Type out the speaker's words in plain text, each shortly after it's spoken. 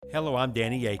Hello, I'm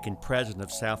Danny Aiken, president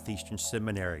of Southeastern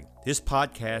Seminary. This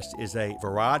podcast is a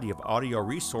variety of audio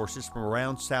resources from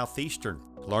around Southeastern.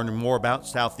 To learn more about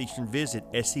Southeastern, visit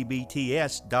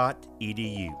sebts.edu.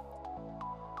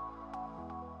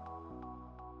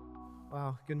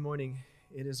 Wow, good morning.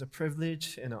 It is a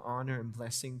privilege and an honor and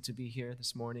blessing to be here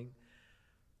this morning.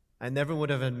 I never would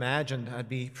have imagined I'd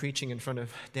be preaching in front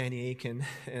of Danny Aiken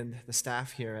and the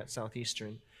staff here at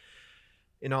Southeastern.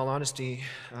 In all honesty,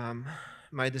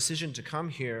 my decision to come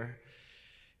here,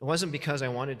 it wasn't because I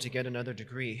wanted to get another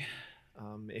degree.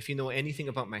 If you know anything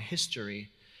about my history,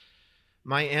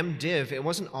 my MDiv, it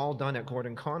wasn't all done at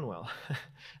Gordon Conwell.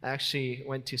 I actually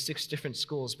went to 6 different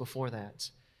schools before that.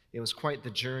 It was quite the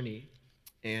journey.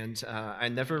 And I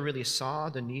never really saw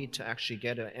the need to actually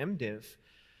get an MDiv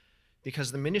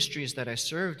because the ministries that I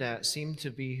served at seemed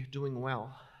to be doing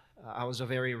well. I was a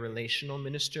very relational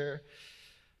minister.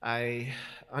 I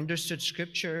understood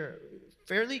Scripture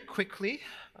fairly quickly.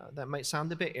 That might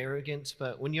sound a bit arrogant,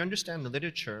 but when you understand the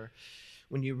literature,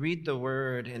 when you read the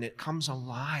Word and it comes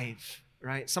alive,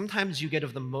 right? Sometimes you get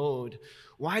of the mode,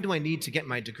 why do I need to get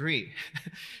my degree?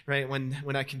 Right?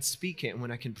 When I can speak it, and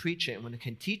when I can preach it, and when I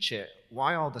can teach it,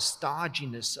 why all the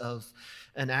stodginess of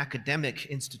an academic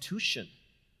institution?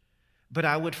 But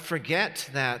I would forget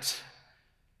that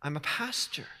I'm a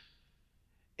pastor.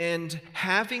 And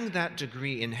having that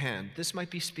degree in hand, this might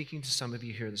be speaking to some of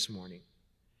you here this morning.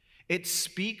 It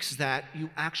speaks that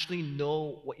you actually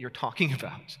know what you're talking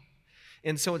about.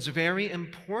 And so it's very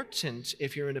important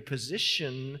if you're in a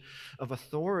position of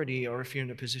authority or if you're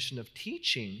in a position of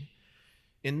teaching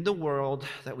in the world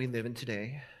that we live in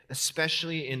today,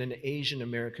 especially in an Asian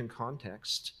American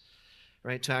context,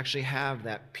 right, to actually have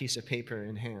that piece of paper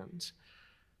in hand.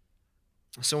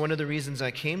 So one of the reasons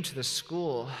I came to this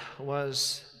school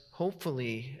was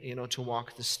hopefully, to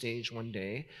walk the stage one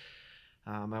day.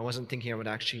 I wasn't thinking I would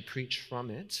actually preach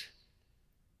from it.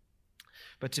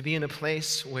 But to be in a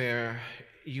place where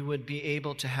you would be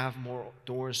able to have more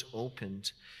doors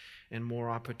opened and more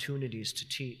opportunities to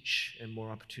teach and more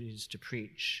opportunities to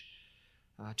preach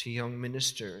to young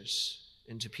ministers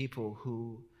and to people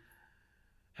who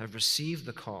have received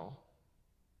the call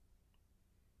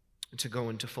to go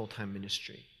into full-time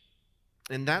ministry.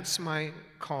 And that's my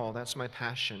call, that's my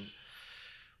passion.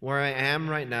 Where I am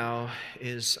right now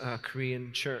is a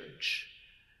Korean church,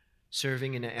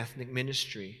 serving in an ethnic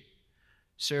ministry,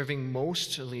 serving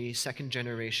mostly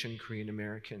second-generation Korean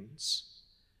Americans.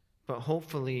 But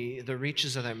hopefully the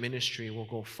reaches of that ministry will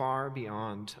go far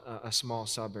beyond a small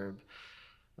suburb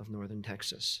of northern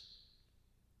Texas.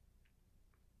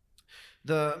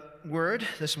 The word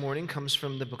this morning comes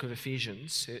from the book of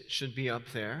Ephesians. It should be up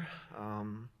there.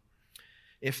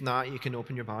 If not, you can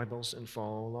open your Bibles and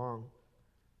follow along.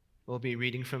 We'll be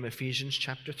reading from Ephesians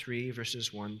chapter 3,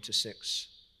 verses 1 to 6.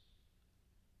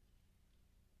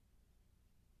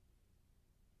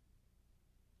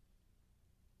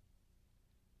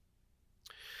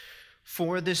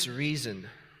 For this reason,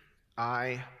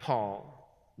 I,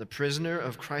 Paul, the prisoner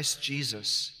of Christ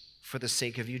Jesus, for the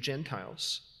sake of you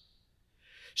Gentiles.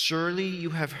 Surely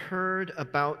you have heard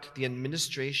about the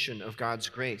administration of God's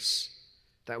grace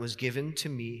that was given to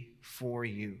me for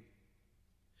you.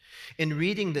 In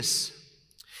reading this,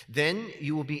 then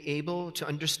you will be able to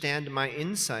understand my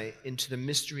insight into the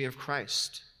mystery of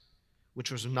Christ, which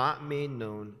was not made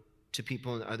known to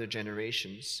people in other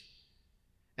generations,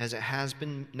 as it has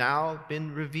now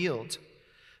been revealed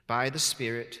by the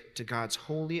Spirit to God's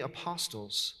holy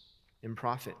apostles and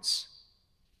prophets.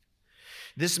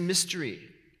 This mystery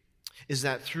is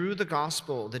that through the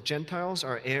gospel, the Gentiles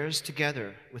are heirs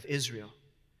together with Israel,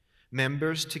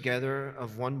 members together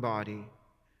of one body,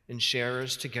 and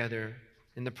sharers together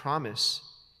in the promise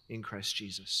in Christ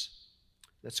Jesus.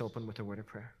 Let's open with a word of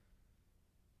prayer.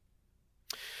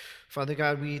 Father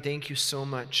God, we thank you so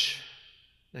much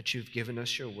that you've given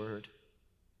us your word.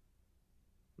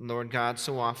 Lord God,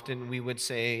 so often we would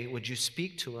say, would you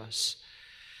speak to us?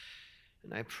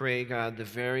 And I pray, God, the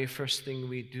very first thing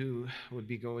we do would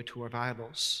be go to our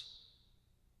Bibles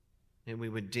and we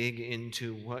would dig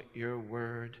into what your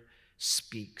word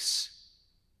speaks.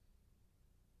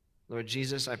 Lord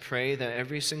Jesus, I pray that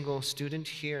every single student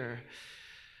here,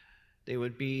 they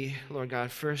would be, Lord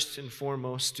God, first and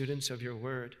foremost students of your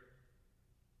word.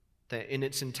 That in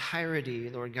its entirety,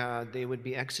 Lord God, they would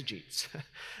be exegetes.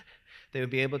 They would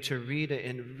be able to read it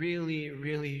and really,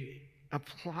 really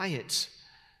apply it.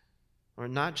 Or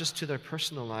not just to their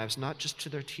personal lives, not just to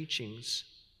their teachings,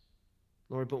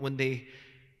 Lord, but when they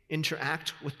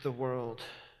interact with the world,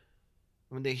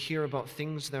 when they hear about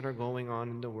things that are going on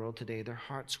in the world today, their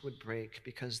hearts would break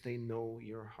because they know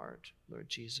your heart, Lord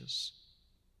Jesus.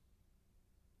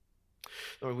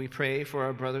 Lord, we pray for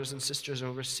our brothers and sisters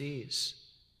overseas,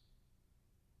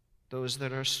 those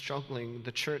that are struggling,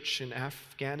 the church in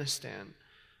Afghanistan,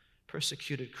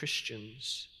 persecuted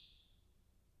Christians.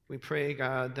 We pray,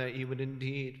 God, that you would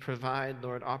indeed provide,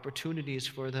 Lord, opportunities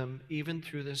for them, even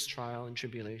through this trial and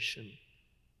tribulation,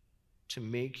 to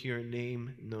make your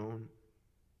name known.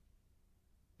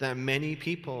 That many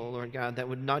people, Lord God, that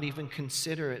would not even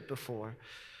consider it before,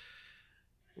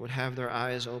 would have their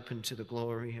eyes open to the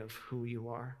glory of who you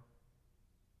are.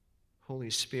 Holy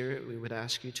Spirit, we would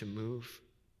ask you to move.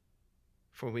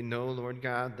 For we know, Lord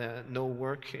God, that no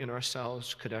work in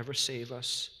ourselves could ever save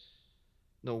us.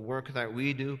 No work that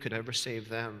we do could ever save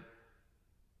them.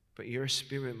 But your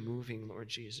Spirit moving, Lord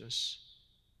Jesus.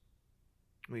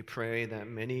 We pray that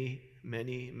many,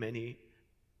 many, many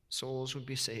souls would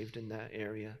be saved in that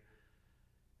area,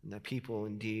 and that people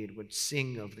indeed would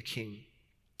sing of the King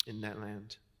in that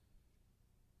land.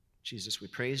 Jesus, we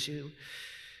praise you.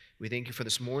 We thank you for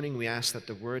this morning. We ask that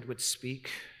the word would speak.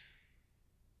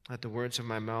 Let the words of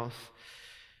my mouth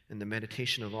and the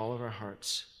meditation of all of our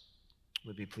hearts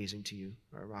would be pleasing to you,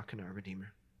 our rock and our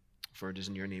Redeemer. For it is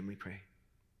in your name we pray.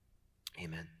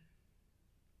 Amen.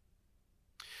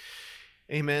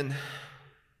 Amen.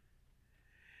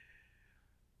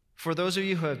 For those of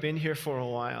you who have been here for a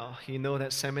while, you know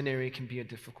that seminary can be a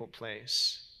difficult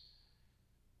place.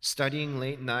 Studying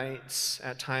late nights,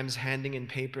 at times handing in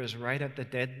papers right at the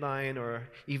deadline or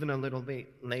even a little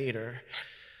bit later.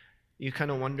 You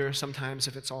kind of wonder sometimes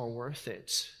if it's all worth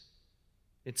it.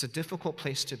 It's a difficult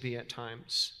place to be at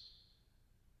times.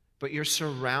 But you're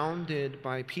surrounded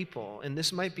by people, and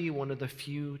this might be one of the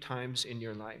few times in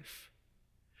your life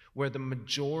where the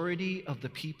majority of the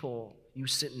people you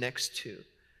sit next to,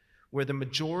 where the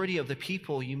majority of the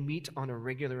people you meet on a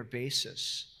regular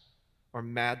basis are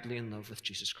madly in love with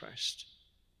Jesus Christ.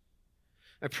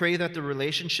 I pray that the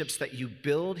relationships that you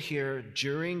build here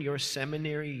during your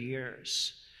seminary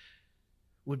years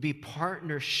would be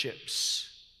partnerships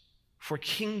for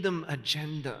kingdom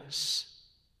agendas,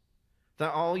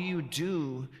 that all you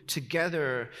do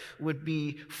together would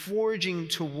be forging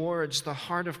towards the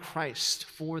heart of Christ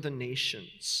for the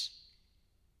nations.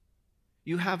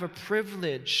 You have a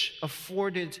privilege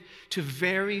afforded to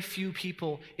very few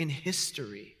people in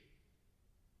history.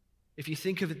 If you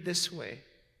think of it this way,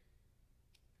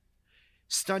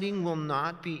 studying will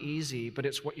not be easy, but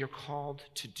it's what you're called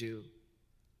to do.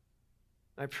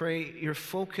 I pray your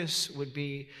focus would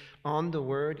be on the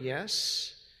word,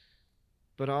 yes,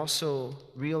 but also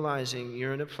realizing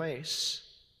you're in a place,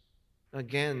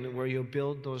 again, where you'll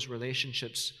build those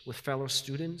relationships with fellow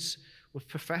students, with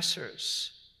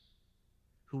professors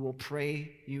who will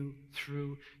pray you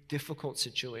through difficult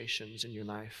situations in your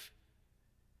life.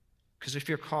 Because if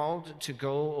you're called to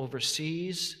go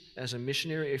overseas as a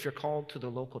missionary, if you're called to the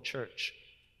local church,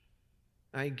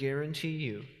 I guarantee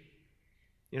you,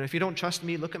 if you don't trust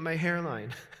me, look at my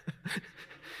hairline.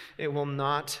 It will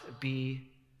not be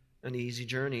an easy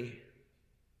journey.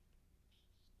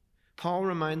 Paul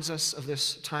reminds us of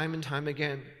this time and time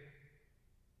again.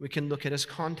 We can look at his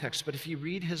context, but if you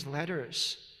read his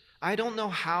letters, I don't know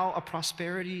how a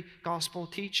prosperity gospel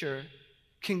teacher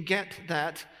can get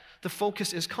that the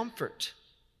focus is comfort.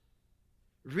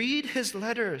 Read his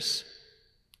letters.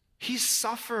 He's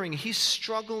suffering, he's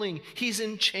struggling, he's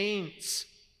in chains.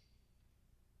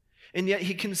 And yet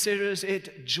he considers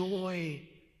it joy.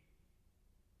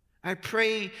 I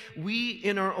pray we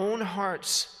in our own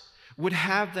hearts would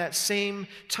have that same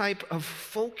type of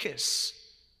focus,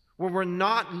 where we're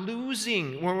not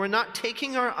losing, where we're not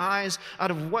taking our eyes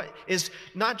out of what is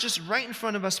not just right in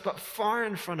front of us, but far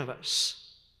in front of us.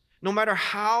 No matter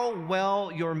how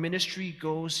well your ministry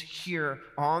goes here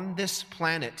on this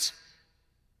planet,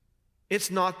 it's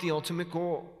not the ultimate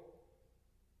goal.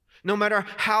 No matter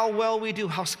how well we do,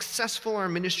 how successful our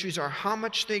ministries are, how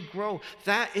much they grow,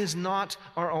 that is not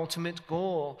our ultimate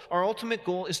goal. Our ultimate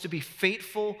goal is to be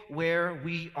faithful where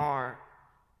we are.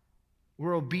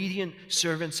 We're obedient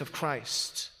servants of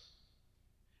Christ.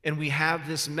 And we have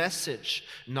this message,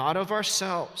 not of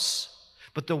ourselves,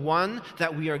 but the one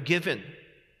that we are given.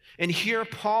 And here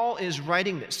Paul is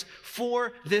writing this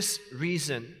for this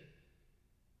reason.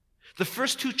 The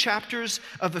first two chapters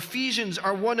of Ephesians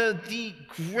are one of the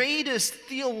greatest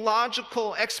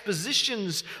theological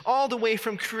expositions all the way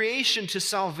from creation to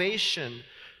salvation.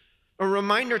 A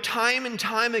reminder time and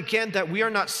time again that we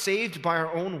are not saved by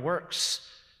our own works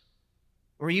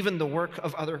or even the work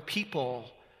of other people.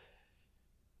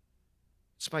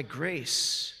 It's by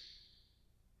grace.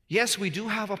 Yes, we do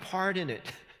have a part in it,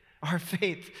 our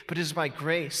faith, but it is by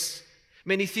grace.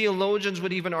 Many theologians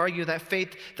would even argue that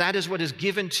faith, that is what is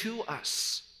given to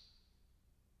us.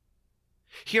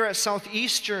 Here at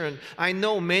Southeastern, I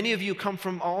know many of you come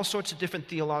from all sorts of different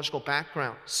theological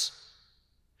backgrounds.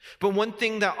 But one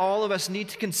thing that all of us need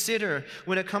to consider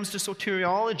when it comes to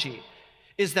soteriology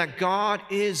is that God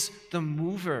is the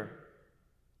mover,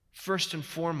 first and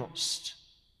foremost.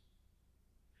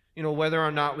 Whether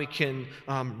or not we can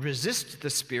resist the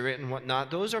Spirit and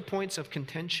whatnot, those are points of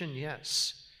contention,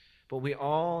 yes. But we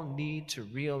all need to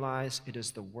realize it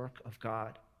is the work of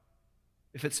God.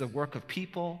 If it's the work of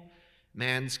people,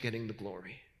 man's getting the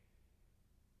glory.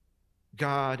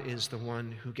 God is the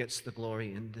one who gets the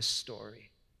glory in this story.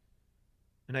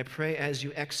 And I pray as you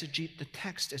exegete the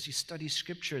text, as you study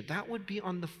Scripture, that would be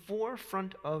on the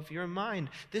forefront of your mind.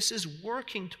 This is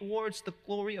working towards the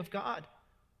glory of God.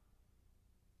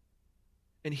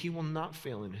 And He will not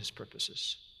fail in His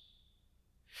purposes.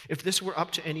 If this were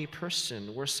up to any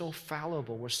person, we're so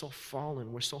fallible, we're so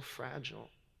fallen, we're so fragile.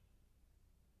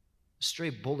 A stray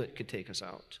bullet could take us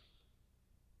out.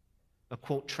 A,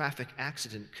 quote, traffic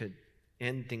accident could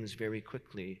end things very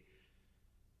quickly.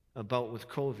 A bout with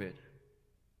COVID.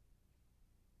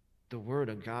 The Word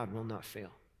of God will not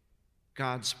fail.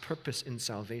 God's purpose in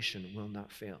salvation will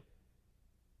not fail.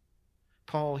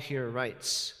 Paul here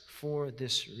writes, for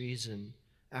this reason,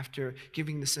 after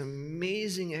giving this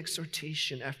amazing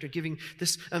exhortation, after giving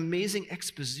this amazing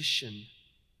exposition,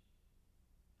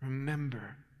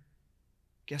 remember,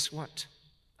 guess what?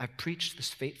 I preached this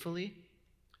faithfully,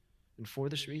 and for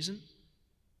this reason,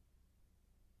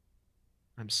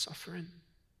 I'm suffering.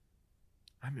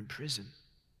 I'm in prison.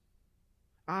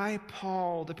 I,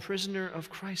 Paul, the prisoner of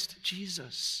Christ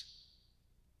Jesus.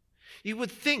 You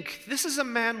would think this is a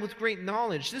man with great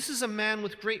knowledge. This is a man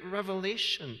with great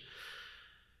revelation.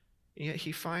 Yet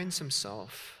he finds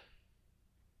himself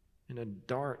in a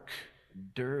dark,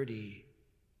 dirty,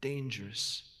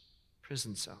 dangerous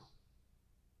prison cell.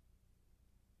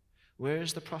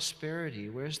 Where's the prosperity?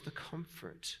 Where's the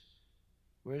comfort?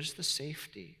 Where's the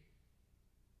safety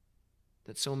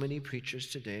that so many preachers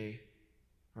today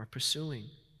are pursuing?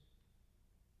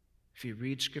 If you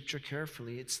read Scripture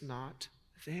carefully, it's not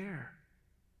there.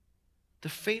 The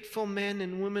faithful men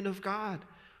and women of God,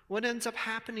 what ends up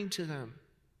happening to them?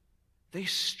 They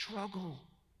struggle.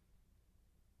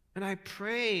 And I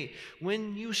pray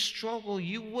when you struggle,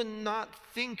 you would not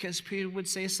think, as Peter would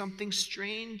say, something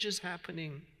strange is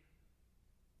happening.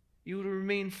 You would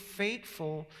remain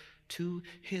faithful to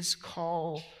His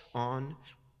call on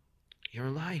your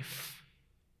life.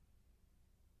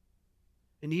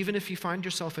 And even if you find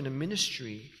yourself in a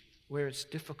ministry where it's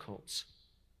difficult,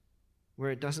 where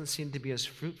it doesn't seem to be as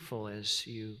fruitful as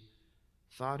you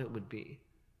thought it would be,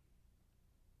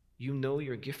 you know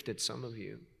you're gifted, some of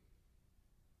you.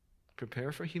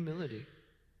 Prepare for humility.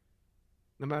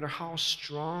 No matter how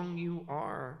strong you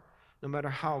are, no matter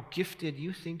how gifted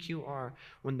you think you are,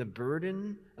 when the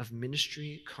burden of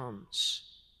ministry comes,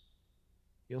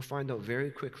 you'll find out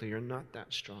very quickly you're not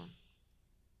that strong.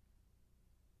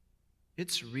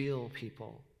 It's real,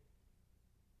 people.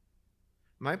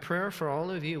 My prayer for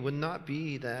all of you would not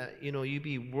be that, you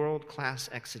be world-class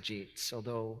exegetes,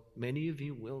 although many of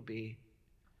you will be,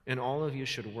 and all of you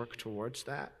should work towards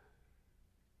that.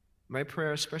 My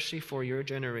prayer, especially for your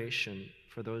generation,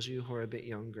 for those of you who are a bit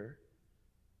younger,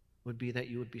 would be that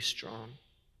you would be strong.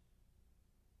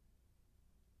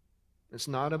 It's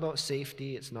not about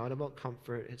safety, it's not about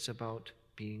comfort, it's about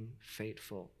being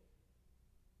faithful.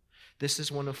 This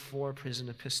is one of 4 prison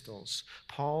epistles.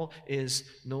 Paul is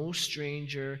no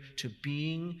stranger to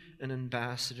being an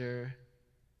ambassador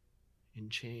in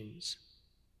chains.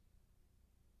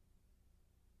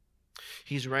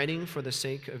 He's writing for the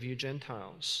sake of you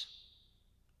Gentiles.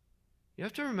 You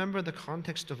have to remember the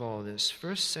context of all this.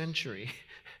 First century.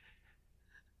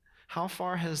 How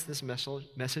far has this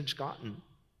message gotten?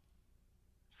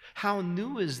 How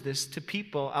new is this to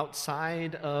people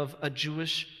outside of a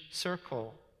Jewish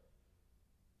circle?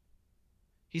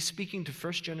 He's speaking to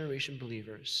first-generation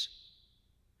believers.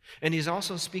 And he's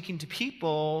also speaking to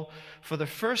people for the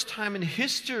first time in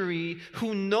history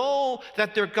who know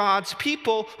that they're God's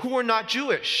people who are not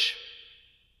Jewish.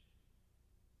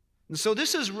 And so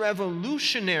this is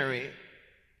revolutionary.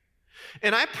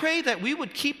 And I pray that we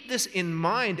would keep this in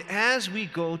mind as we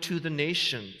go to the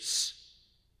nations.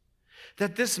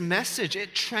 That this message,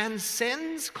 it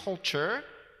transcends culture,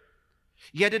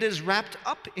 yet it is wrapped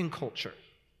up in culture.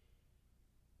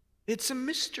 It's a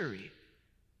mystery.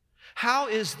 How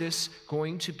is this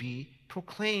going to be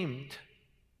proclaimed?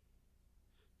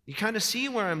 You kind of see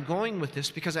where I'm going with this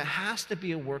because it has to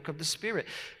be a work of the Spirit.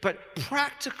 But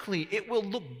practically, it will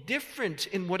look different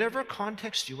in whatever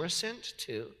context you are sent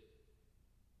to.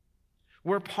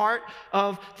 We're part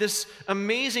of this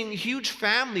amazing, huge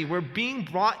family. We're being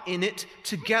brought in it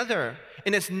together.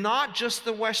 And it's not just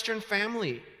the Western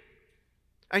family.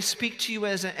 I speak to you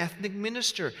as an ethnic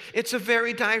minister. It's a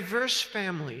very diverse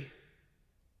family.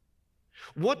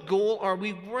 What goal are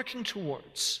we working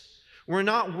towards? We're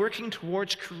not working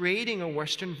towards creating a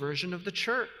Western version of the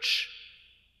church.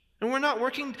 And we're not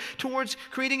working towards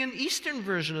creating an Eastern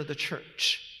version of the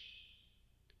church.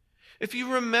 If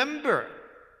you remember,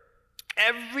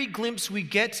 every glimpse we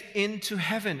get into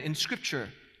heaven in Scripture,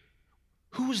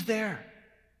 who's there?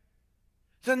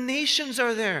 The nations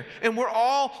are there, and we're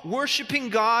all worshiping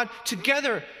God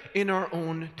together in our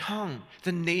own tongue.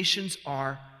 The nations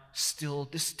are still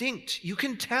distinct. You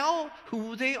can tell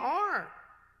who they are.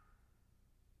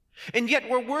 And yet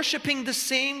we're worshiping the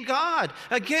same God.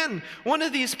 Again, one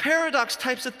of these paradox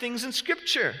types of things in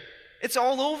Scripture. It's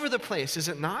all over the place, is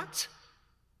it not?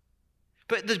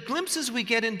 But the glimpses we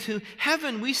get into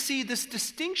heaven, we see this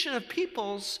distinction of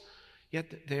peoples,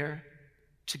 yet they're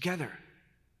together.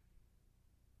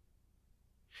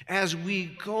 As we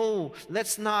go,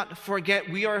 let's not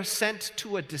forget we are sent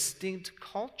to a distinct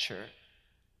culture,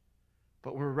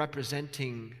 but we're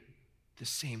representing the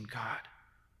same God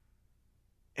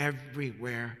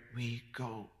everywhere we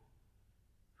go.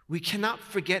 We cannot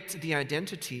forget the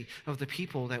identity of the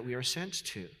people that we are sent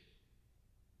to.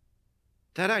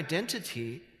 That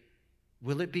identity,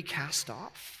 will it be cast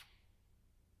off?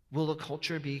 Will the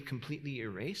culture be completely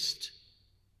erased?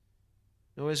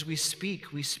 No, as we speak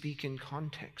in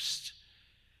context,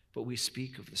 but we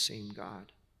speak of the same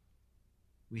God.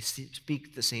 We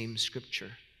speak the same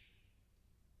Scripture.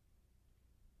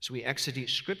 So we exegete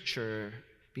Scripture,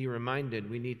 be reminded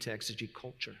we need to exegete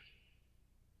culture.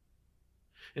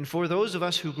 And for those of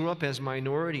us who grew up as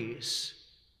minorities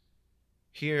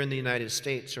here in the United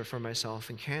States, or for myself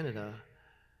in Canada,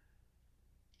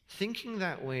 thinking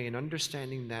that way and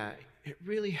understanding that, it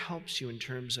really helps you in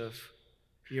terms of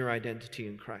your identity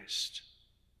in Christ.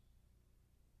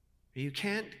 You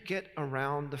can't get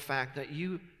around the fact that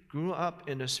you grew up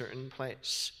in a certain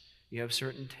place. You have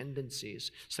certain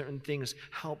tendencies, certain things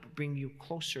help bring you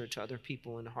closer to other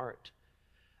people in heart.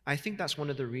 I think that's one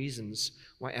of the reasons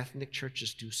why ethnic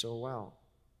churches do so well.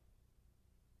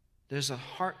 There's a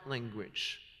heart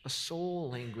language, a soul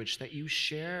language that you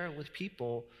share with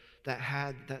people that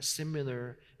had that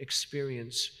similar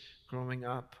experience growing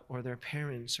up, or their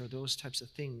parents, or those types of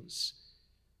things.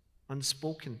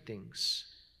 Unspoken things,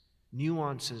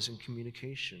 nuances in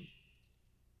communication.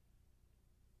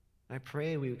 I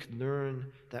pray we can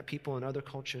learn that people in other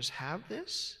cultures have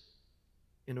this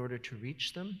in order to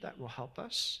reach them. That will help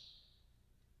us.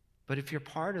 But if you're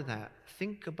part of that,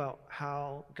 think about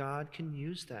how God can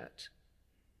use that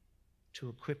to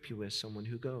equip you as someone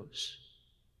who goes.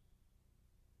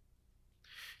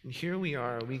 And here we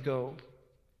are, we go.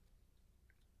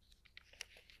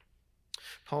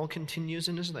 Paul continues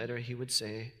in his letter, he would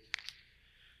say,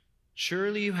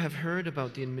 "Surely you have heard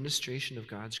about the administration of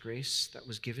God's grace that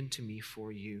was given to me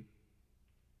for you.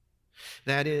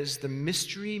 That is, the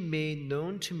mystery made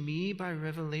known to me by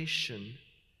revelation,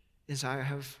 as I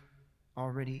have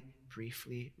already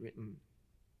briefly written."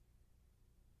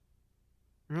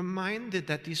 Reminded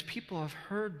that these people have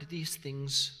heard these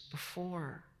things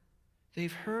before.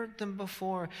 They've heard them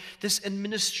before. This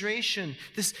administration,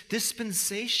 this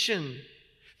dispensation,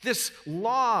 this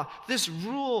law, this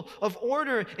rule of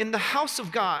order in the house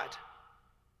of God.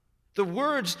 The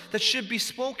words that should be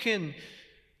spoken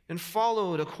and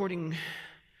followed according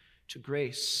to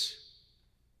grace,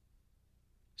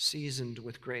 seasoned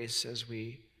with grace as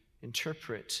we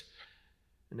interpret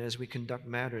and as we conduct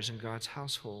matters in God's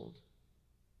household.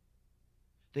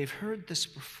 They've heard this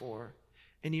before,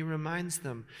 and he reminds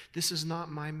them, this is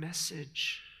not my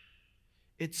message.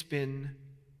 It's been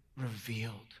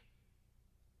revealed.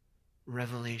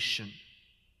 Revelation.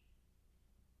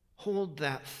 Hold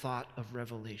that thought of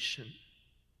revelation.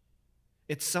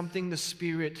 It's something the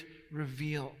Spirit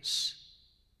reveals.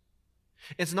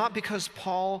 It's not because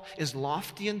Paul is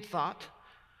lofty in thought,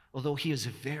 although he is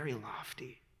very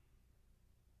lofty.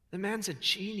 The man's a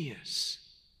genius.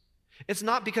 It's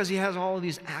not because he has all of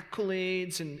these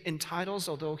accolades and titles,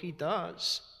 although he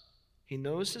does. He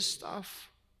knows his stuff.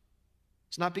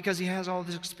 It's not because he has all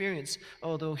this experience,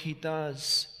 although he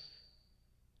does.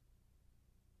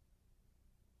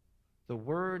 The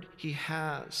word he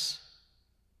has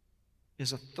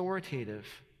is authoritative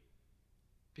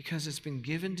because it's been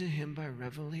given to him by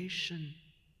revelation.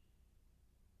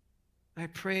 I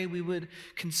pray we would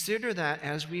consider that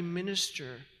as we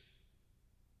minister.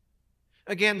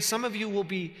 Again, some of you will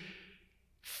be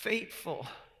faithful.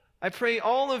 I pray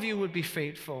all of you would be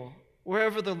faithful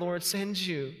wherever the Lord sends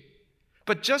you.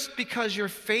 But just because you're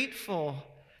faithful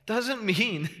doesn't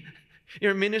mean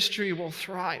your ministry will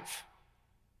thrive.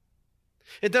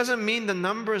 It doesn't mean the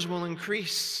numbers will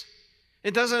increase.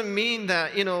 It doesn't mean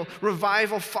that,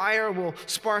 revival fire will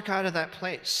spark out of that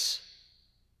place.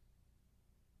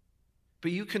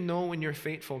 But you can know when you're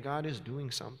faithful, God is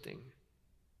doing something.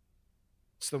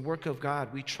 It's the work of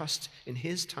God. We trust in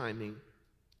His timing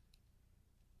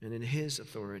and in His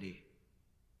authority.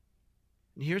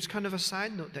 And here's kind of a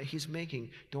side note that he's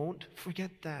making. Don't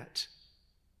forget that.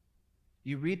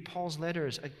 You read Paul's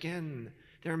letters, again,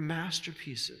 they're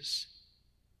masterpieces.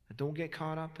 Don't get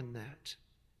caught up in that.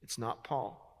 It's not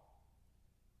Paul.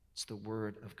 It's the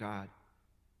Word of God.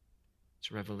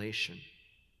 It's revelation.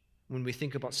 When we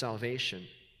think about salvation,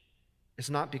 it's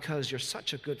not because you're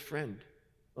such a good friend,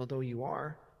 although you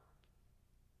are.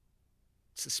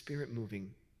 It's the Spirit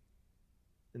moving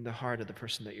in the heart of the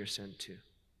person that you're sent to.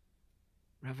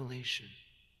 Revelation.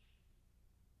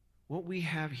 What we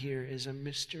have here is a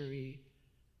mystery.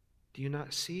 Do you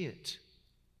not see it?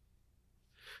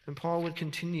 And Paul would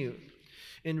continue.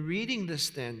 In reading this,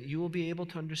 then, you will be able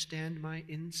to understand my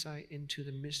insight into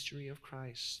the mystery of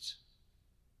Christ,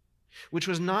 which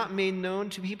was not made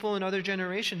known to people in other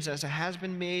generations, as it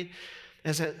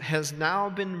has now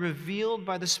been revealed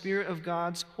by the Spirit of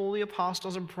God's holy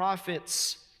apostles and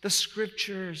prophets, the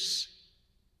Scriptures.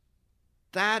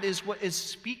 That is what is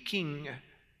speaking.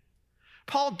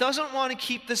 Paul doesn't want to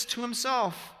keep this to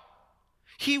himself.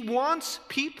 He wants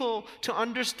people to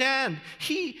understand.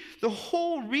 The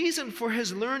whole reason for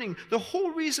his learning, the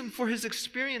whole reason for his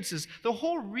experiences, the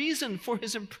whole reason for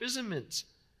his imprisonment,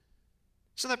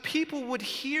 so that people would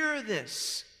hear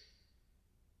this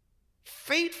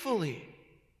faithfully.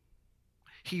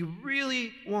 He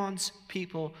really wants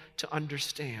people to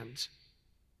understand.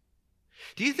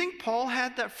 Do you think Paul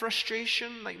had that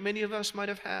frustration like many of us might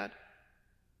have had?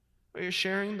 Where you're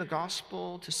sharing the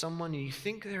gospel to someone and you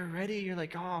think they're ready. You're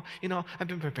like, I've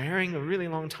been preparing a really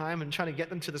long time and trying to get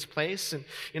them to this place. And,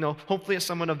 hopefully it's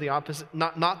someone of the opposite,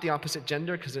 not the opposite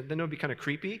gender, because then it would be kind of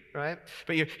creepy, right?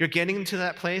 But you're getting into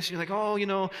that place. And you're like,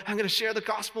 I'm going to share the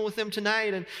gospel with them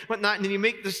tonight and whatnot. And then you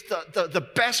make this the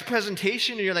best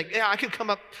presentation. And you're like, I could come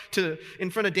up in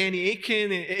front of Danny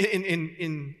Aiken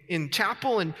in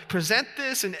chapel and present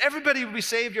this and everybody will be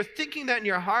saved. You're thinking that in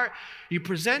your heart. You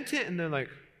present it and they're like,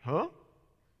 huh?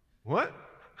 What?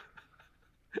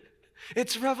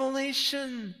 It's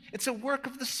revelation. It's a work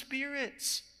of the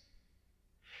Spirit.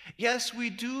 Yes,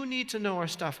 we do need to know our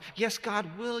stuff. Yes,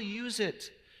 God will use it.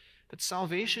 But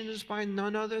salvation is by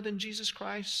none other than Jesus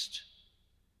Christ.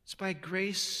 It's by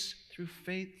grace through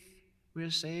faith we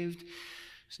are saved.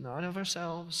 It's not of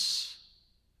ourselves.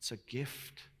 It's a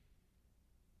gift.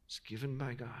 It's given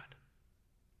by God.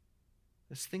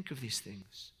 Let's think of these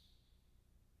things.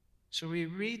 So we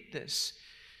read this,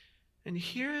 and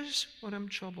here's what I'm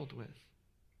troubled with.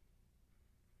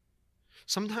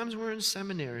 Sometimes we're in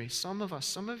seminary. Some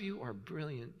of you are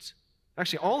brilliant.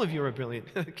 Actually, all of you are brilliant.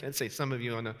 I can't say some of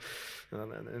you in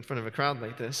front of a crowd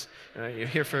like this. You're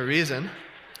here for a reason.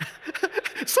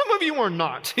 Some of you are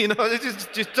not.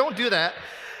 Just don't do that.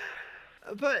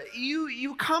 But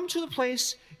you come to the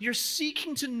place, you're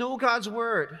seeking to know God's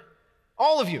Word.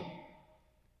 All of you.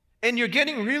 And you're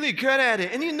getting really good at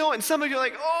it. And and some of you are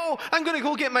like, I'm going to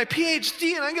go get my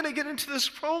PhD and I'm going to get into this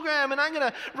program and I'm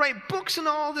going to write books and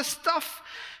all this stuff.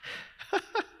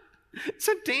 It's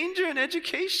a danger in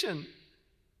education.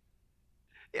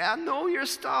 Yeah, know your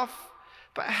stuff,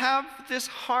 but have this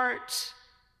heart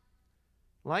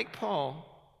like Paul,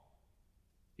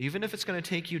 even if it's going to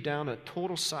take you down a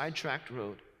total sidetracked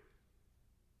road.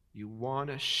 You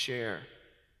want to share.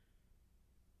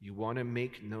 You want to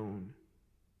make known.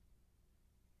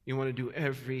 You want to do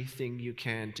everything you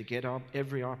can to get up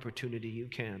every opportunity you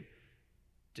can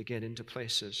to get into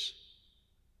places,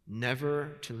 never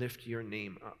to lift your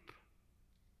name up,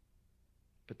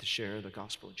 but to share the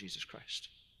gospel of Jesus Christ,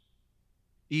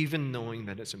 even knowing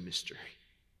that it's a mystery.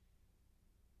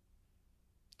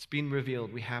 It's been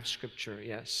revealed. We have Scripture,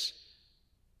 yes,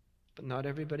 but not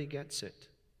everybody gets it.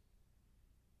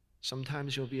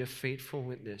 Sometimes you'll be a faithful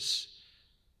witness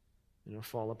and it'll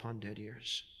fall upon dead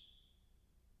ears.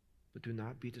 But do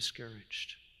not be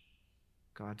discouraged.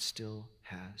 God still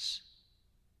has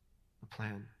a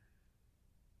plan.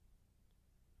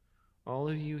 All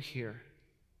of you here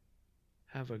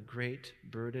have a great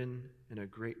burden and a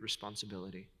great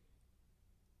responsibility.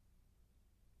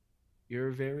 Your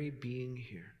very being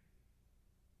here,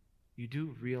 you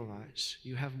do realize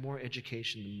you have more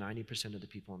education than 90% of the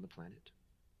people on the planet.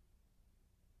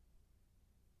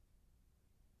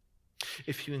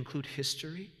 If you include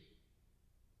history,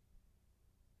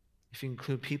 if you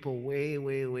include people way,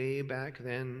 way, way back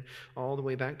then, all the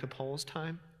way back to Paul's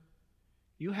time,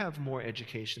 you have more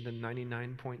education than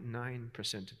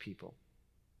 99.9% of people.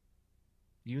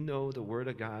 You know the Word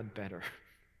of God better.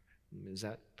 Is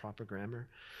that proper grammar?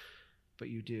 But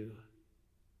you do.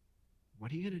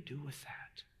 What are you going to do with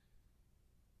that?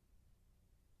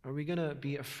 Are we going to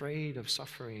be afraid of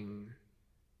suffering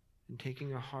and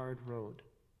taking a hard road?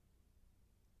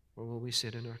 Or will we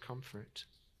sit in our comfort?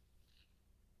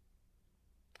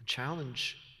 I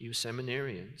challenge you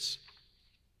seminarians.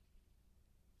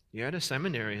 You're at a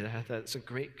seminary that's a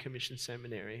Great Commission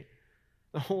seminary.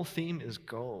 The whole theme is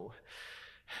go.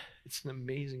 It's an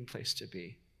amazing place to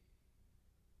be.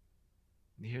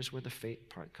 And here's where the faith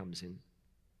part comes in.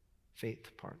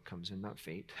 Faith part comes in, not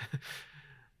fate.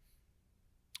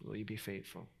 Will you be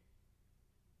faithful?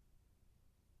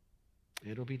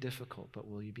 It'll be difficult, but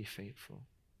will you be faithful?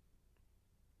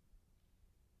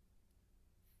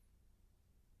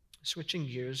 Switching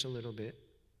gears a little bit.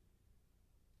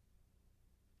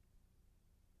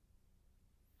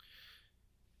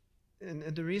 And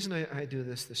the reason I do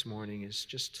this morning is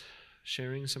just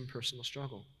sharing some personal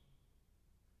struggle,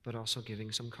 but also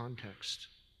giving some context.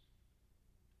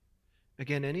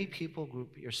 Again, any people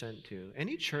group you're sent to,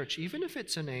 any church, even if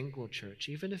it's an Anglo church,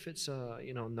 even if it's a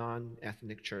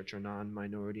non-ethnic church or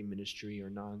non-minority ministry or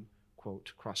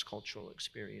non-quote cross-cultural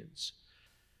experience,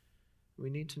 we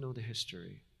need to know the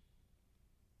history.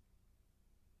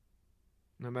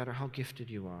 No matter how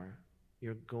gifted you are,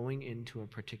 you're going into a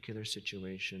particular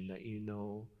situation that you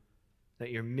know that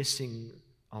you're missing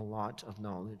a lot of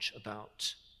knowledge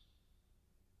about.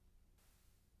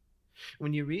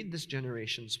 When you read this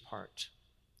generations part,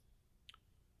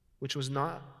 which was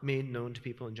not made known to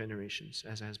people in generations,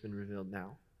 as has been revealed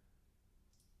now,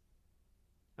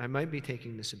 I might be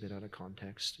taking this a bit out of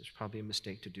context. It's probably a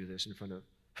mistake to do this in front of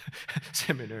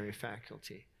seminary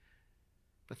faculty.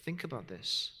 But think about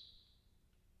this.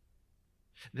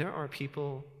 There are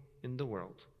people in the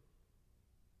world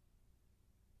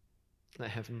that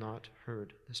have not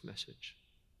heard this message.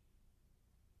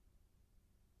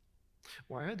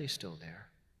 Why are they still there?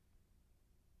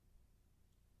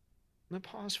 I'm going to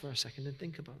pause for a second and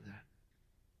think about that.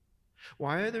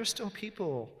 Why are there still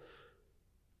people,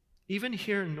 even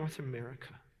here in North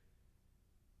America,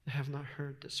 that have not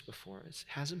heard this before? It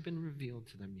hasn't been revealed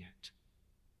to them yet.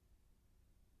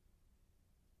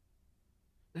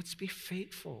 Let's be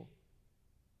faithful.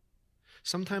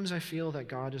 Sometimes I feel that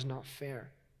God is not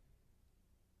fair.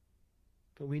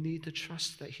 But we need to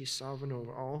trust that He's sovereign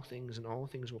over all things, and all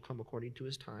things will come according to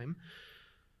His time.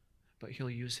 But He'll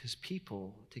use His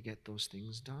people to get those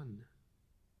things done.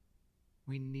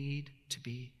 We need to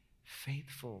be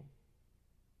faithful.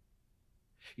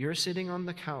 You're sitting on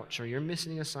the couch or you're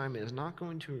missing an assignment is not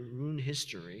going to ruin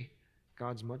history.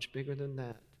 God's much bigger than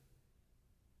that.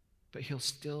 But He'll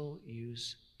still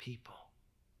use people.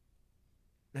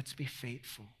 Let's be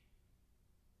faithful.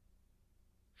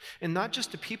 And not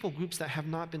just to people groups that have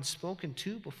not been spoken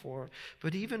to before,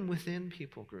 but even within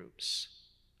people groups.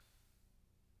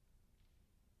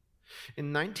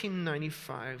 In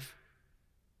 1995,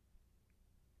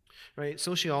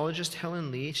 sociologist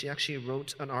Helen Lee, she actually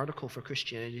wrote an article for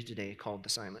Christianity Today called The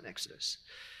Silent Exodus.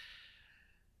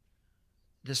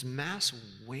 This mass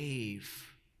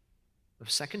wave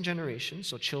of second generation,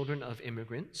 so children of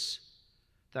immigrants,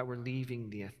 that were leaving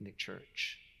the ethnic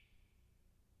church.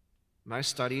 My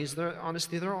studies, they're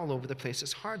all over the place.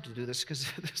 It's hard to do this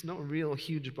because there's no real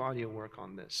huge body of work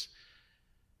on this.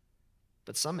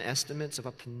 But some estimates of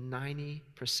up to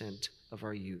 90% of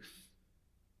our youth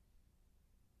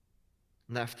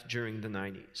left during the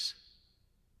 90s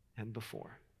and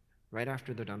before, right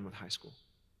after they're done with high school.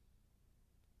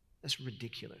 That's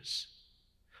ridiculous.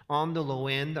 On the low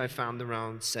end, I found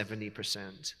around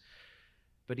 70%,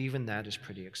 but even that is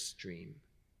pretty extreme.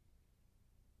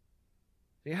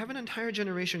 You have an entire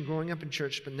generation growing up in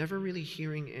church but never really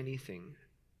hearing anything.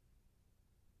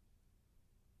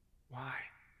 Why?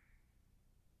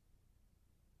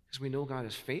 Because we know God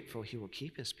is faithful. He will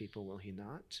keep His people, will He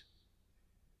not?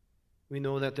 We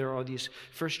know that there are these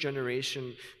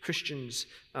first-generation Christians,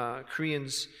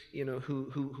 Koreans,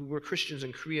 who were Christians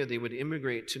in Korea. They would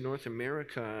immigrate to North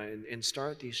America and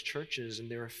start these churches, and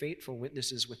they were faithful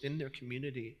witnesses within their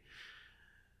community,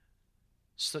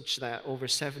 such that over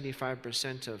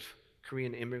 75% of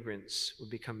Korean immigrants would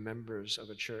become members of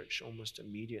a church almost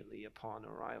immediately upon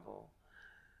arrival.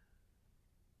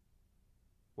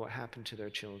 What happened to their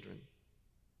children?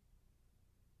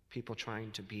 People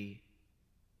trying to be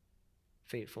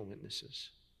faithful witnesses.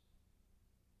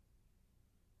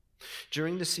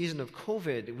 During the season of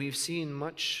COVID, we've seen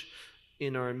much,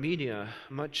 in our media,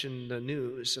 much in the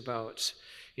news about,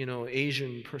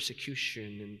 Asian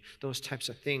persecution and those types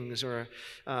of things, or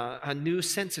a new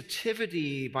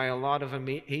sensitivity by a lot of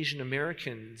Asian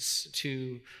Americans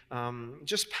to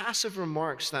just passive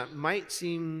remarks that might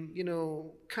seem,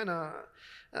 kind of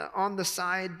on the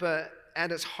side, but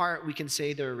at its heart we can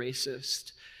say they're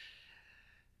racist.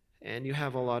 And you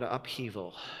have a lot of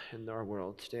upheaval in our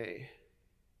world today.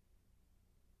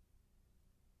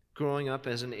 Growing up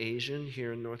as an Asian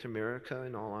here in North America,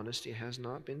 in all honesty, has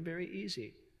not been very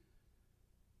easy.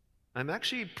 I'm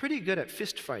actually pretty good at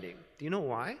fist fighting. Do you know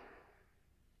why?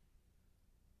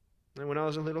 And when I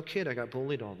was a little kid, I got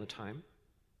bullied all the time.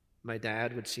 My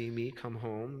dad would see me come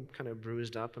home, kind of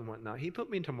bruised up and whatnot. He put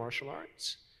me into martial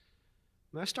arts.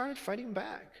 And I started fighting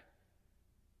back.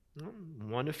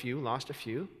 Won a few, lost a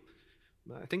few.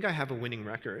 I think I have a winning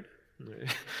record.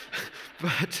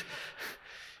 But,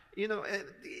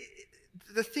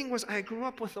 the thing was, I grew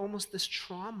up with almost this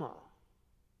trauma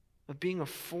of being a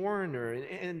foreigner,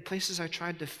 and places I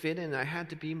tried to fit in, I had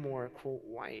to be more, quote,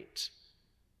 white.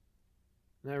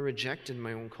 And I rejected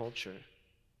my own culture.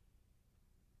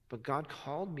 But God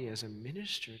called me as a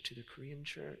minister to the Korean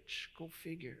church. Go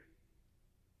figure.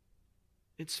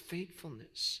 It's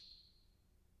faithfulness.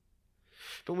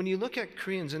 But when you look at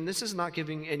Koreans, and this is not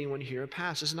giving anyone here a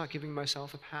pass, this is not giving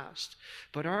myself a pass,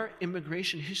 but our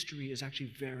immigration history is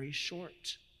actually very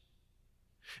short.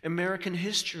 American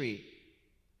history,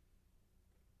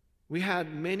 we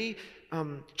had many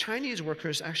Chinese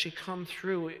workers actually come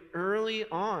through early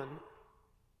on,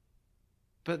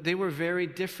 but they were very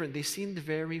different. They seemed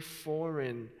very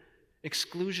foreign.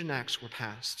 Exclusion Acts were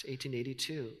passed,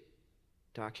 1882,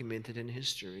 documented in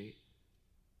history,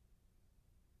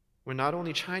 where not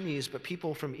only Chinese, but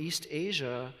people from East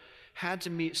Asia had to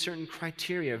meet certain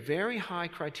criteria, very high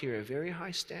criteria, very high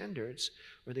standards,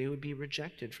 or they would be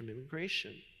rejected from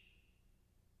immigration.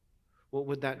 What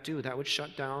would that do? That would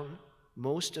shut down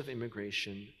most of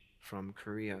immigration from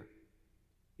Korea.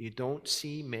 You don't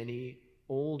see many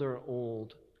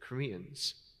old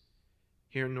Koreans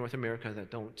here in North America that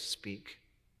don't speak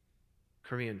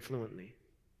Korean fluently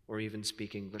or even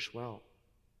speak English well.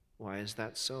 Why is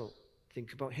that so?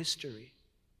 Think about history.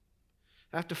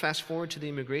 I have to fast forward to the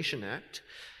Immigration Act.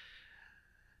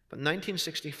 But in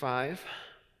 1965,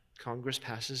 Congress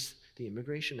passes the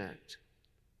Immigration Act.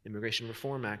 Immigration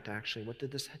Reform Act, actually. What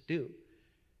did this do?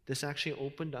 This actually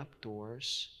opened up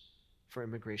doors for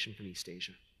immigration from East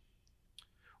Asia.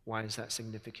 Why is that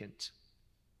significant?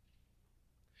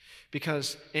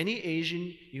 Because any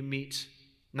Asian you meet,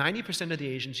 90% of the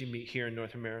Asians you meet here in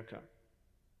North America,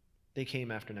 they came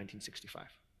after 1965.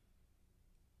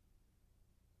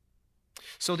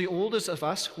 So the oldest of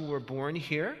us who were born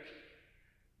here,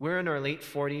 we're in our late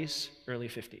 40s, early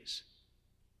 50s.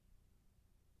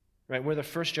 Right? We're the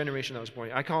first generation that was born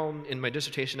here. I call them, in my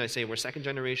dissertation, I say we're second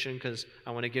generation because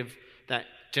I want to give that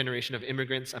generation of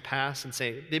immigrants a pass and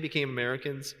say they became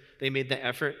Americans. They made the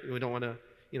effort. We don't want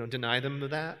to, deny them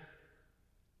of that.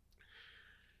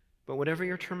 But whatever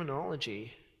your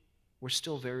terminology, we're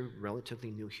still very relatively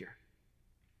new here.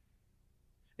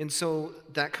 And so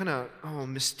that kind of,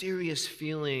 mysterious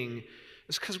feeling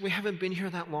is because we haven't been here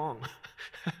that long.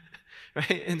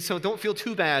 Right? And so don't feel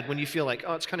too bad when you feel like,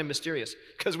 it's kind of mysterious,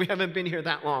 because we haven't been here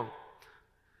that long.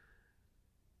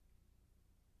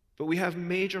 But we have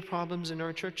major problems in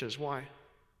our churches. Why?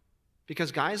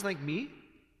 Because guys like me,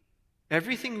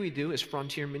 everything we do is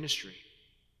frontier ministry.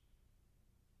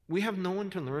 We have no one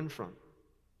to learn from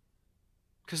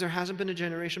because there hasn't been a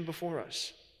generation before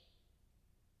us.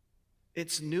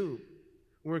 It's new.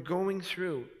 We're going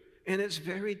through, and it's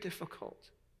very difficult.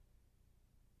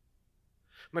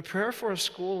 My prayer for a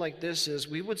school like this is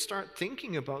we would start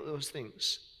thinking about those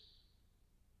things.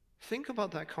 Think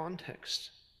about that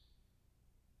context.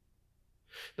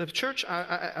 The church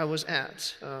I was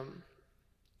at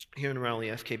here in Raleigh,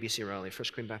 FKBC Raleigh,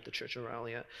 First Korean Baptist Church in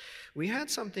Raleigh, we had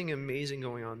something amazing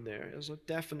going on there. It was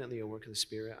definitely a work of the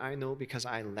Spirit. I know because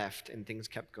I left and things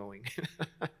kept going.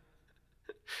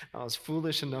 I was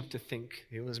foolish enough to think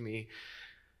it was me.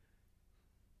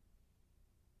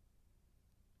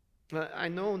 But I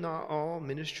know not all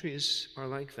ministries are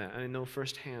like that. I know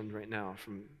firsthand right now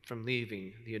from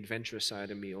leaving, the adventurous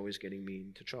side of me always getting me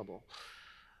into trouble.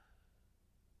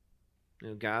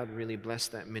 God really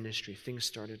blessed that ministry. Things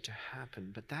started to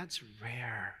happen, but that's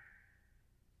rare.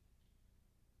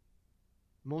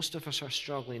 Most of us are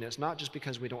struggling. It's not just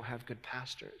because we don't have good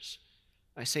pastors.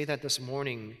 I say that this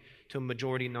morning to a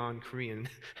majority non-Korean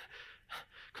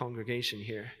congregation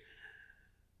here.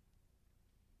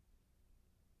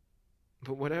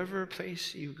 But whatever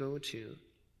place you go to,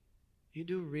 you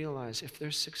do realize if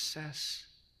there's success,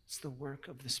 it's the work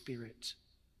of the Spirit.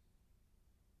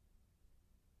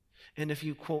 And if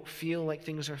you, quote, feel like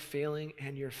things are failing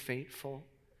and you're faithful,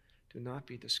 do not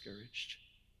be discouraged.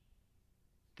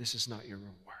 This is not your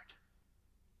reward.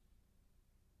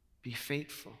 Be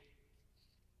faithful.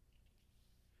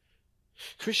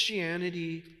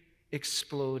 Christianity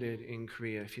exploded in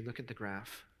Korea, if you look at the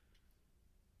graph.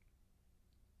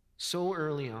 So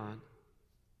early on.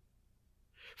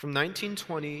 From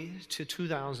 1920 to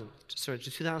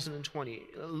 2020,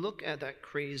 look at that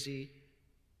crazy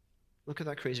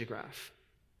graph.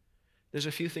 There's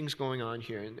a few things going on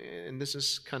here, and this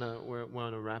is kind of where I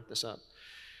want to wrap this up.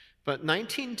 But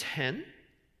 1910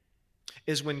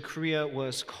 is when Korea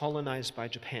was colonized by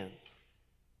Japan.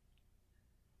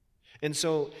 And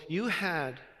so you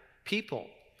had people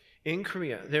in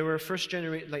Korea. There were a first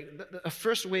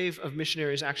wave of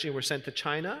missionaries actually were sent to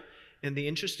China. And the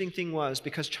interesting thing was,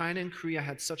 because China and Korea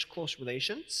had such close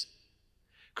relations,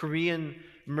 Korean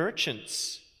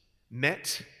merchants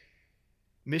met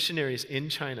missionaries in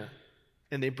China,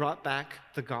 and they brought back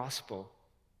the gospel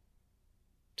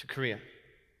to Korea.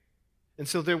 And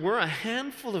so there were a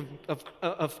handful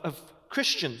of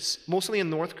Christians, mostly in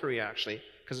North Korea, actually,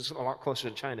 because it's a lot closer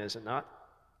to China, is it not?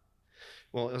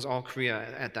 Well, it was all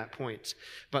Korea at that point.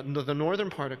 But in the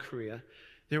northern part of Korea,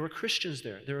 there were Christians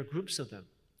there. There were groups of them.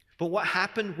 But what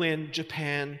happened when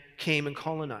Japan came and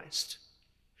colonized?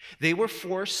 They were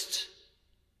forced,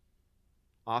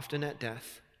 often at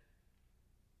death,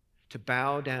 to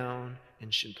bow down in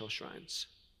Shinto shrines.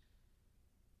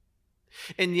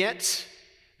 And yet,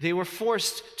 they were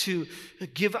forced to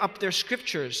give up their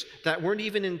scriptures that weren't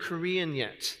even in Korean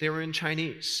yet. They were in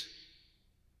Chinese.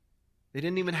 They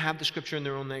didn't even have the scripture in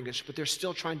their own language, but they're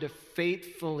still trying to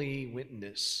faithfully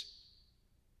witness.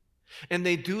 And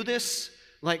they do this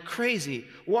like crazy.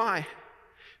 Why?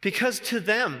 Because to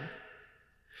them,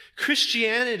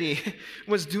 Christianity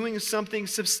was doing something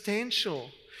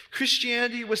substantial.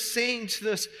 Christianity was saying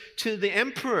to the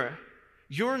emperor,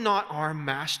 "You're not our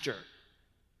master.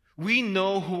 We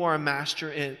know who our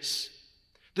master is.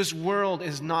 This world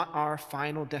is not our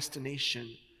final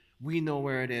destination. We know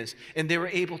where it is." And they were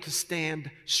able to stand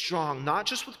strong, not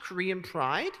just with Korean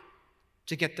pride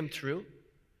to get them through,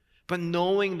 but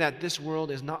knowing that this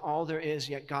world is not all there is,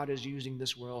 yet God is using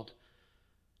this world.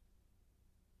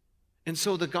 And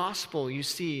so the gospel, you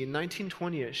see, in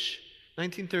 1920-ish,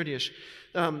 1930-ish,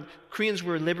 Koreans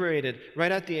were liberated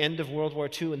right at the end of World War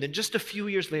II, and then just a few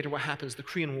years later, what happens? The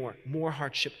Korean War. More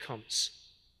hardship comes.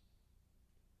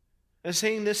 I'm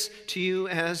saying this to you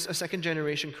as a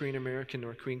second-generation Korean American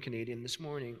or Korean Canadian this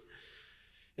morning,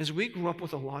 as we grew up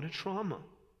with a lot of trauma.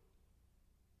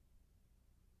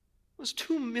 Those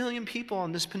 2 million people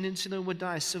on this peninsula would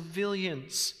die,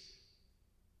 civilians.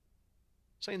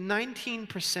 It's like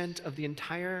 19% of the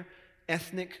entire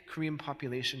ethnic Korean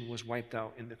population was wiped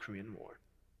out in the Korean War.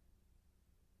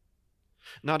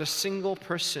 Not a single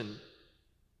person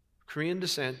of Korean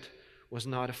descent was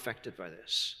not affected by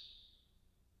this.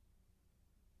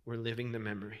 We're living the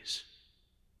memories.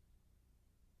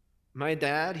 My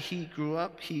dad, he grew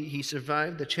up, he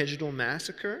survived the Jeju-do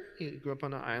massacre. He grew up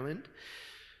on an island.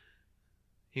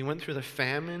 He went through the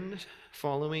famine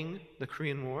following the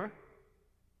Korean War.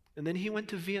 And then he went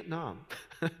to Vietnam.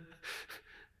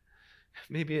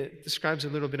 Maybe it describes a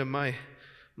little bit of my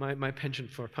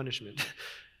penchant for punishment.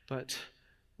 But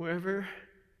wherever,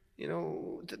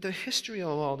 the history of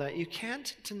all that, you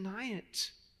can't deny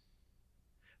it.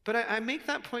 But I make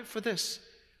that point for this.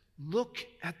 Look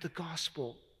at the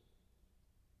gospel.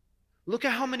 Look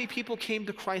at how many people came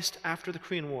to Christ after the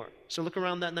Korean War. So look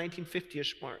around that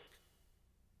 1950-ish mark.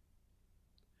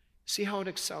 See how it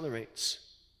accelerates.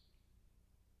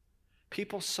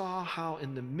 People saw how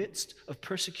in the midst of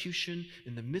persecution,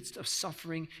 in the midst of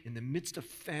suffering, in the midst of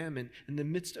famine, in the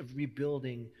midst of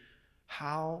rebuilding,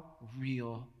 how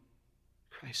real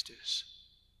Christ is.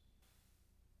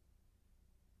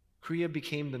 Korea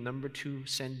became the number 2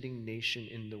 sending nation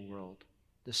in the world,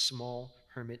 the small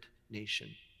hermit nation.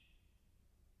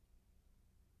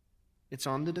 It's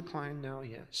on the decline now,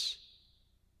 yes.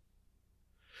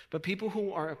 But people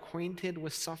who are acquainted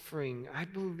with suffering, I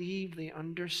believe they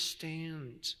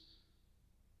understand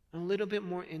a little bit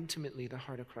more intimately the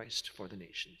heart of Christ for the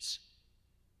nations.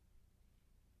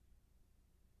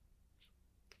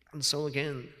 And so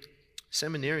again,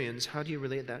 seminarians, how do you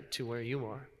relate that to where you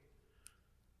are?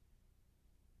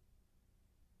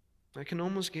 I can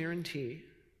almost guarantee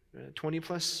 20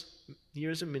 plus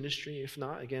years of ministry, if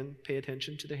not, again, pay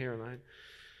attention to the hairline,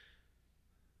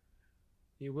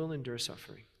 you will endure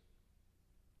suffering.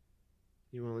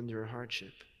 You will endure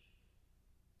hardship.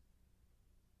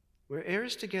 We're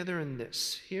heirs together in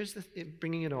this. Here's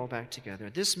bringing it all back together.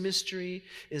 This mystery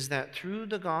is that through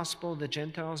the gospel, the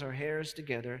Gentiles are heirs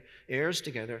together.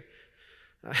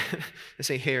 I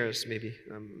say hairs, maybe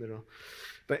little,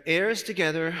 but heirs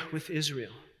together with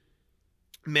Israel,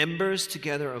 members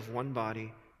together of one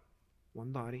body,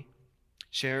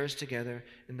 sharers together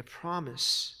in the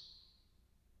promise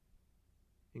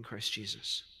in Christ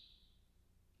Jesus.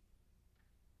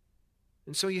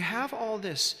 And so you have all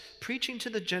this, preaching to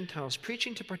the Gentiles,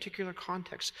 preaching to particular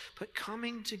contexts, but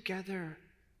coming together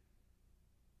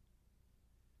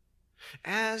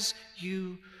as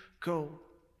you go.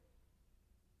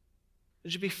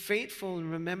 Would you be faithful in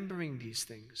remembering these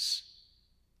things?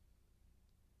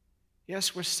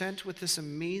 Yes, we're sent with this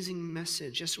amazing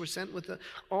message. Yes, we're sent with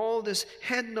all this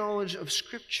head knowledge of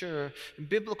Scripture, and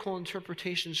biblical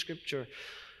interpretation of Scripture,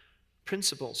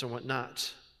 principles or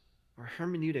whatnot, or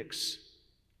hermeneutics.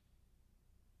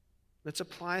 Let's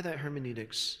apply that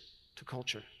hermeneutics to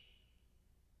culture,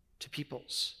 to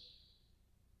peoples,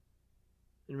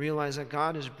 and realize that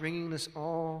God is bringing this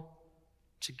all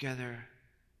together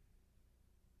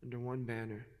under one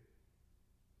banner,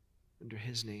 under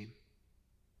His name.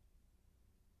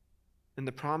 And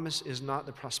the promise is not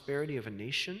the prosperity of a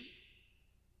nation.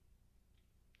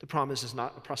 The promise is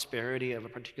not the prosperity of a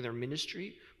particular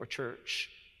ministry or church.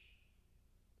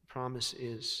 The promise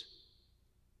is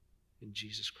in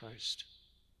Jesus Christ.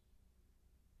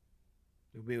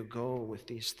 That we will go with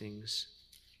these things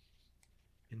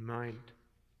in mind.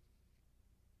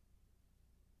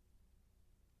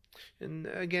 And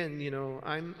again,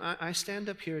 I stand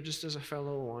up here just as a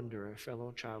fellow wanderer, a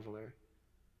fellow traveler.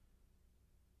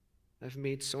 I've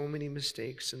made so many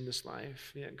mistakes in this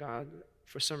life, yet God,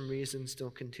 for some reason,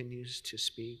 still continues to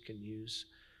speak and use.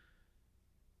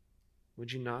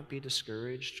 Would you not be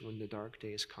discouraged when the dark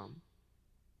days come?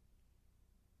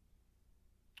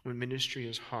 When ministry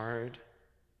is hard,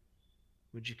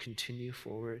 would you continue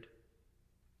forward?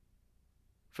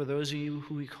 For those of you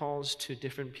who He calls to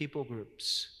different people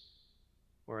groups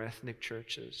or ethnic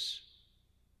churches,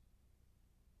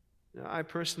 now, I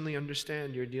personally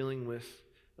understand you're dealing with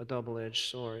a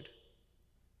double-edged sword.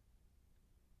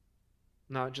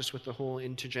 Not just with the whole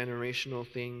intergenerational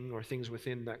thing or things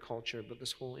within that culture, but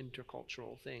this whole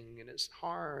intercultural thing. And it's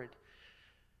hard.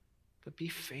 But be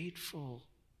faithful.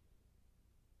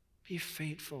 Be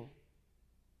faithful.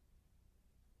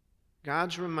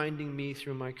 God's reminding me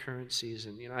through my current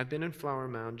season. I've been in Flower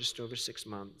Mound just over 6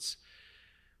 months.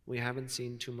 We haven't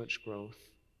seen too much growth.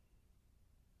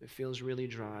 It feels really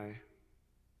dry.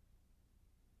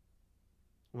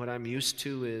 What I'm used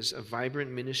to is a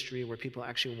vibrant ministry where people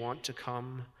actually want to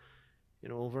come.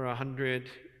 Over 100,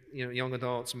 young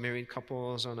adults, married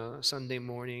couples on a Sunday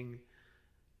morning,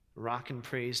 rock and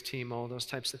praise team, all those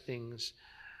types of things.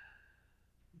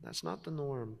 That's not the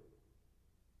norm.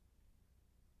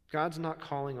 God's not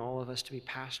calling all of us to be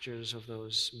pastors of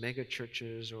those mega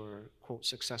churches or, quote,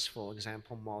 successful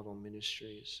example model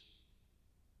ministries.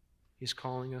 He's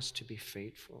calling us to be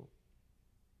faithful.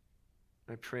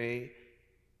 I pray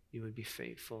you would be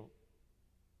faithful.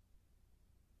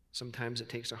 Sometimes it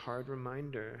takes a hard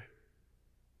reminder,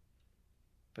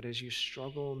 but as you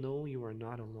struggle, know you are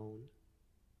not alone.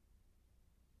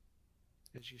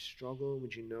 As you struggle,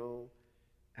 would you know,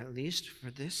 at least for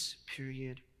this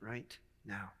period right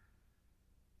now,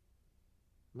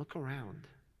 look around.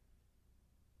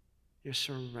 You're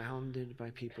surrounded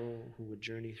by people who would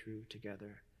journey through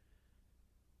together.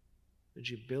 Would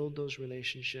you build those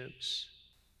relationships?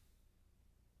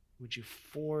 Would you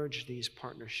forge these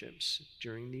partnerships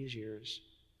during these years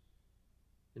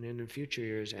and in the future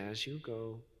years as you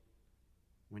go,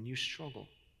 when you struggle?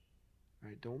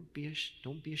 Right? Don't be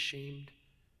ashamed.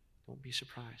 Don't be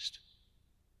surprised.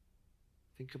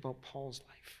 Think about Paul's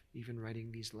life, even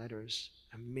writing these letters.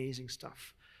 Amazing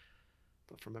stuff,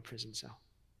 but from a prison cell.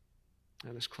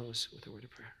 Now let's close with a word of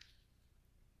prayer.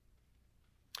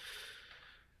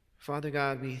 Father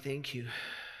God, we thank you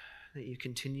that you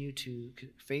continue to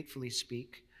faithfully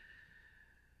speak.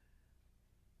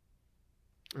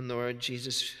 And Lord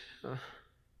Jesus,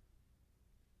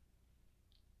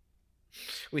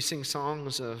 we sing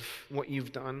songs of what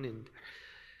you've done, and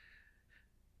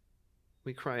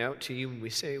we cry out to you and we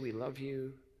say we love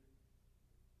you.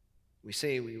 We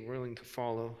say we're willing to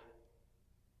follow.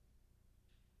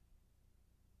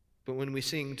 But when we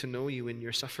sing to know you in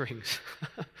your sufferings,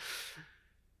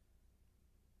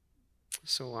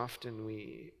 so often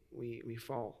we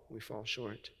fall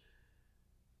short.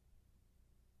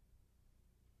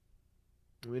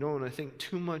 We don't want to think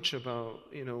too much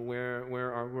about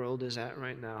where our world is at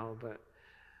right now, but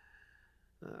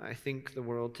I think the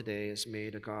world today has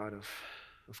made a god of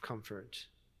of comfort.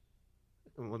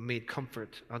 And what made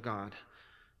comfort a God?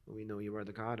 We know you are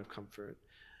the God of comfort.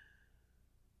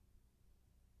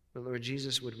 But Lord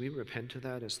Jesus, would we repent of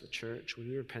that as the church? Would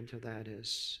we repent of that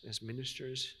as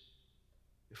ministers?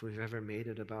 If we've ever made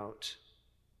it about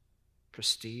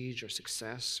prestige or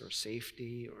success or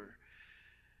safety or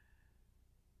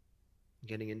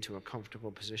getting into a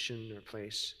comfortable position or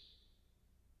place.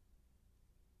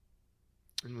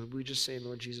 And would we just say,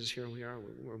 Lord Jesus, here we are,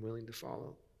 we're willing to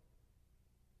follow.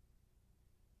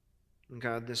 And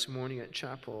God, this morning at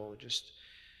chapel, just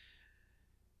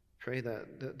pray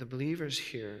that the believers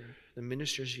here, the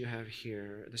ministers you have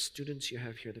here, the students you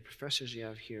have here, the professors you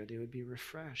have here, they would be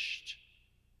refreshed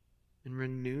and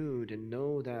renewed and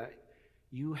know that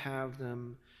you have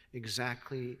them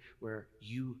exactly where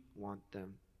you want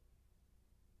them,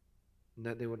 and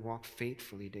that they would walk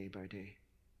faithfully day by day.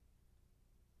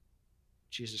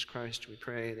 Jesus Christ, we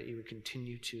pray that you would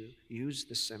continue to use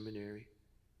the seminary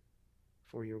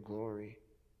for your glory,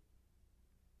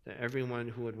 that everyone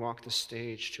who would walk the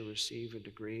stage to receive a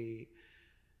degree,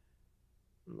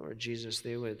 Lord Jesus,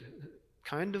 they would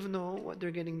kind of know what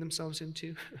they're getting themselves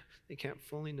into. They can't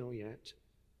fully know yet.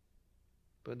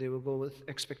 But they will go with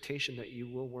expectation that you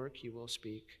will work, you will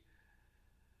speak.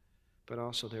 But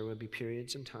also there will be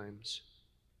periods and times.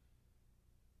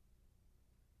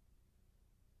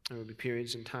 There will be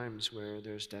periods and times where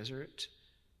there's desert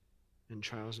and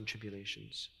trials and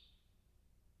tribulations.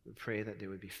 We pray that they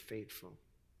would be faithful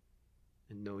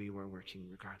and know you are working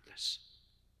regardless.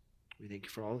 We thank you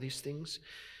for all these things,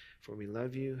 for we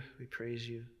love you, we praise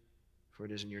you, for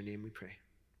it is in your name we pray.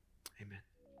 Amen.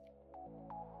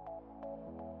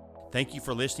 Thank you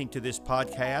for listening to this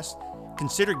podcast.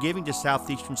 Consider giving to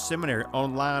Southeastern Seminary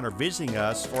online or visiting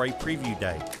us for a preview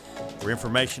day. For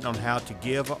information on how to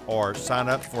give or sign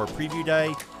up for a preview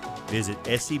day, visit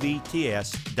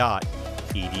sebts.edu.